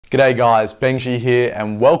G'day guys, Benji here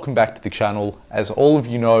and welcome back to the channel. As all of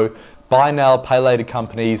you know, buy now, pay later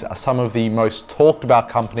companies are some of the most talked about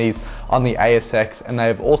companies on the ASX, and they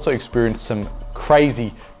have also experienced some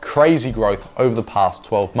crazy growth over the past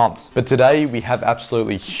 12 months. But today we have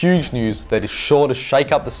absolutely huge news that is sure to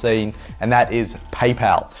shake up the scene, and that is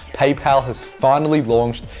PayPal. PayPal has finally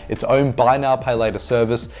launched its own buy now, pay later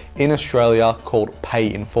service in Australia called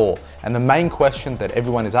Pay in 4. And the main question that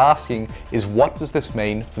everyone is asking is, what does this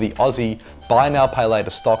mean for the Aussie buy now, pay later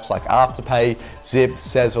stocks like Afterpay, Zip,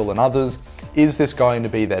 Sezzle and others? Is this going to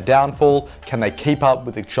be their downfall? Can they keep up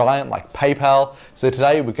with a giant like PayPal? So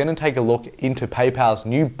today we're going to take a look into PayPal's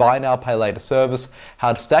new buy now, pay later service, how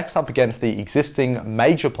it stacks up against the existing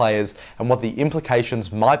major players and what the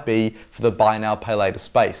implications might be for the buy now, pay later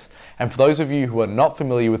space. And for those of you who are not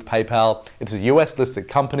familiar with PayPal, it's a US listed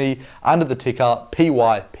company under the ticker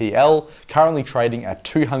PYPL, currently trading at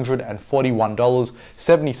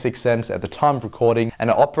 $241.76 at the time of recording, and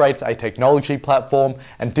it operates a technology platform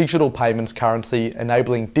and digital payments currency,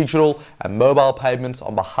 enabling digital and mobile payments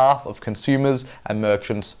on behalf of consumers and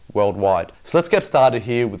merchants worldwide. So let's get started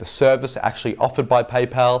here with the service actually offered by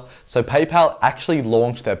PayPal. So PayPal actually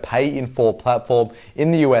launched their Pay in 4 platform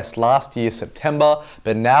in the US last year, September,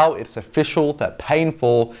 but now it's official that Pay in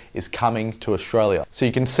 4 is coming to Australia. So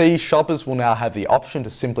you can see shoppers will now have the option to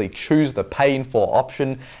simply choose the Pay in 4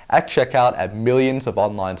 option at checkout at millions of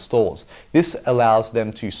online stores. This allows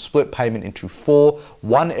them to split payment into 4,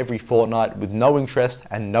 one every fortnight with no interest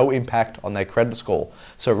and no impact on their credit score.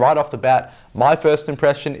 So right off the bat, my first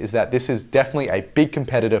impression is that this is definitely a big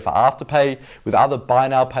competitor for Afterpay. With other buy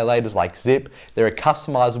now, pay laters like Zip, there are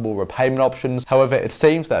customizable repayment options. However, it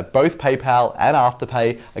seems that both PayPal and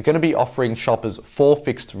Afterpay are going to be offering shoppers 4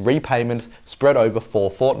 fixed repayments spread over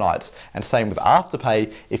 4 fortnights. And same with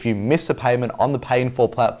Afterpay, if you miss a payment on the Pay in 4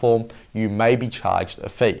 platform, you may be charged a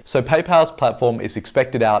fee. So PayPal's platform is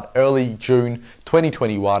expected out early June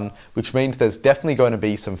 2021, which means there's definitely going to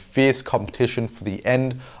be some fierce competition for the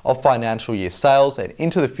end of financial year sales and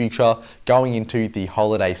into the future going into the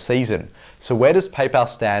holiday season. So where does PayPal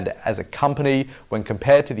stand as a company when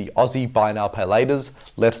compared to the Aussie buy now, pay laters?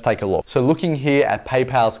 Let's take a look. So looking here at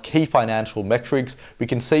PayPal's key financial metrics, we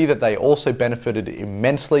can see that they also benefited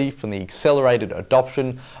immensely from the accelerated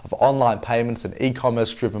adoption of online payments and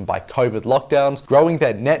e-commerce driven by COVID lockdowns, growing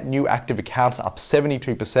their net new active accounts up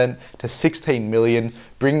 72% to 16 million,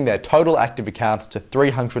 bringing their total active accounts to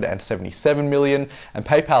 377 million, and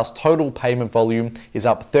PayPal's total payment volume is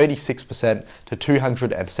up 36% to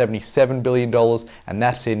 $277 billion, and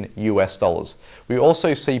that's in US dollars. We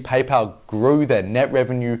also see PayPal grew their net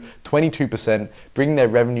revenue 22%, bringing their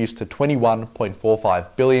revenues to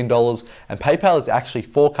 $21.45 billion, and PayPal is actually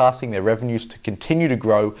forecasting their revenues to continue to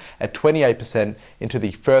grow at 28% into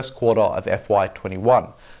the first quarter of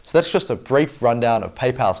FY21. So that's just a brief rundown of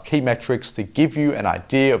PayPal's key metrics to give you an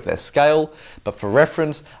idea of their scale, but for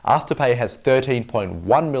reference, Afterpay has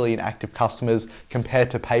 13.1 million active customers compared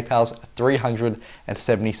to PayPal's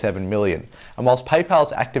 377 million. And whilst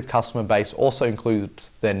PayPal's active customer base also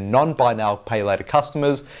includes their non-buy now, pay later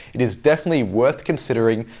customers, it is definitely worth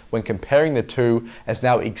considering when comparing the two, as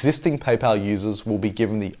now existing PayPal users will be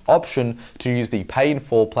given the option to use the Pay in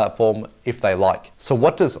 4 platform if they like. So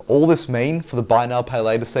what does all this mean for the buy now, pay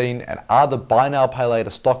later scene, and are the buy now, pay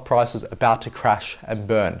later stock prices about to crash and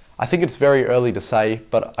burn? I think it's very early to say,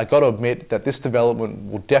 but I gotta admit that this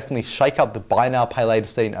development will definitely shake up the buy now, pay later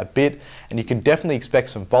scene a bit, and you can definitely expect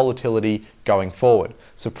some volatility going forward.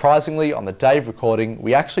 Surprisingly, on the day of recording,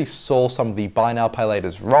 we actually saw some of the buy now, pay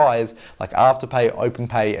laters rise, like Afterpay,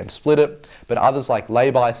 OpenPay and Split, but others like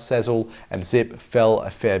Laybuy, Sezzle and Zip fell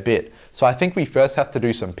a fair bit. So I think we first have to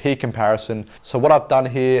do some peer comparison. So what I've done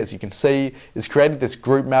here, as you can see, is created this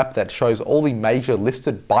group map that shows all the major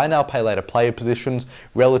listed buy now, pay later player positions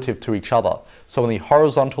relative to each other. So on the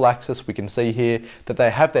horizontal axis, we can see here that they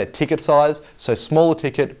have their ticket size. So smaller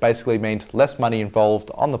ticket basically means less money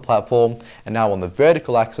involved on the platform. And now on the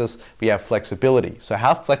vertical axis, we have flexibility. So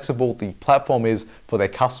how flexible the platform is for their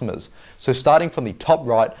customers. So starting from the top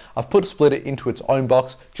right, I've put Split into its own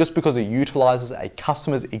box just because it utilizes a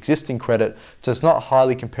customer's existing credit, so it's not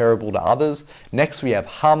highly comparable to others. Next we have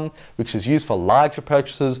Hum, which is used for larger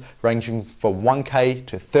purchases ranging from 1K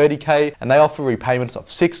to 30K, and they offer repayments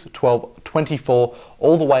of 6, 12, 24,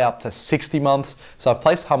 all the way up to 60 months. So I've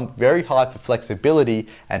placed Hum very high for flexibility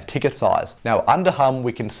and ticket size. Now under Hum,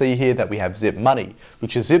 we can see here that we have Zip Money,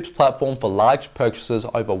 which is Zip's platform for large purchases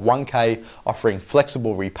over 1K, offering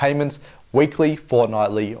flexible repayments weekly,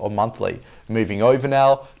 fortnightly or monthly. Moving over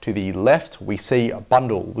now to the left, we see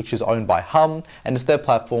Bundle, which is owned by Hum, and it's their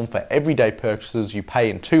platform for everyday purchases. You pay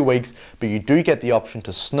in 2 weeks, but you do get the option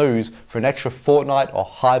to snooze for an extra fortnight, or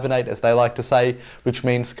hibernate as they like to say, which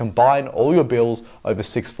means combine all your bills over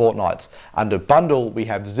 6 fortnights. Under Bundle, we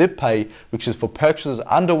have Z1P, which is for purchases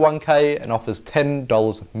under 1K and offers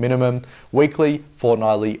 $10 minimum, weekly,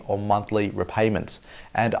 fortnightly or monthly repayments.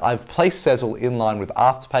 And I've placed Sezzle in line with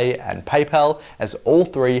Afterpay and PayPal, as all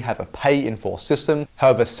three have a pay in 4 system.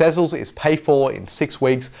 However, Sezzle's is pay 4 in 6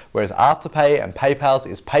 weeks, whereas Afterpay and PayPal's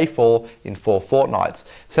is pay 4 in 4 fortnights.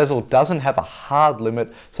 Sezzle doesn't have a hard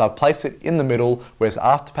limit, so I've placed it in the middle, whereas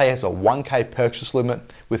Afterpay has a 1K purchase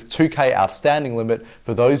limit with 2K outstanding limit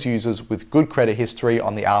for those users with good credit history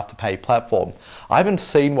on the Afterpay platform. I haven't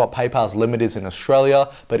seen what PayPal's limit is in Australia,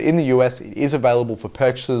 but in the US it is available for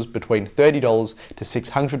purchases between $30 to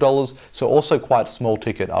 $600, so also quite small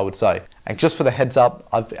ticket, I would say. And just for the heads up,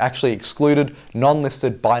 I've actually excluded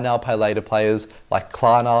non-listed buy now pay later players like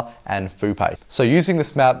Klarna and FuPay. So using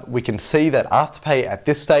this map, we can see that Afterpay at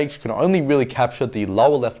this stage can only really capture the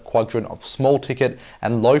lower left quadrant of small ticket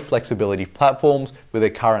and low flexibility platforms with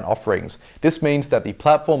their current offerings. This means that the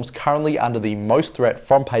platforms currently under the most threat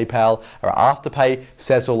from PayPal are Afterpay,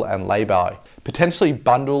 Sezzle and Laybuy. Potentially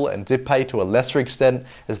Bundle and Z1P to a lesser extent,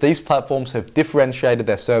 as these platforms have differentiated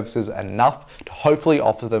their services enough to hopefully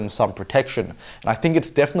offer them some protection. And I think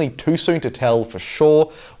it's definitely too soon to tell for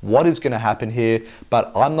sure what is going to happen here,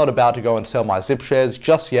 but I'm not about to go and sell my Zip shares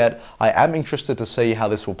just yet. I am interested to see how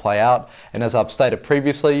this will play out, and as I've stated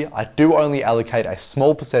previously, I do only allocate a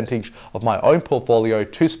small percentage of my own portfolio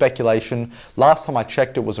to speculation. Last time I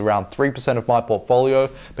checked, it was around 3% of my portfolio,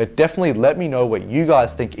 but definitely let me know what you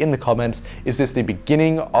guys think in the comments. Is this the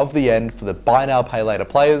beginning of the end for the buy now pay later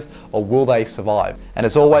players, or will they survive? And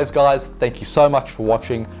as always guys, thank you so much for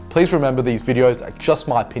watching. Please remember these videos are just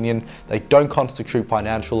my opinion. They don't constitute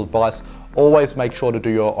financial advice. Always make sure to do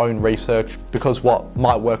your own research, because what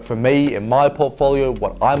might work for me in my portfolio,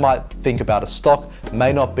 what I might think about a stock,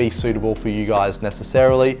 may not be suitable for you guys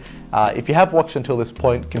necessarily. If you have watched until this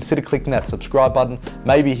point, consider clicking that subscribe button,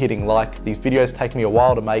 maybe hitting like. These videos take me a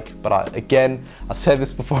while to make, but again, I've said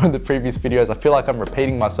this before in the previous videos, I feel like I'm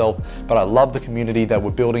repeating myself, but I love the community that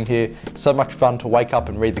we're building here. It's so much fun to wake up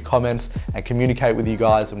and read the comments and communicate with you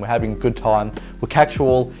guys, and we're having a good time. We'll catch you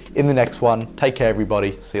all in the next one. Take care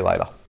everybody, see you later.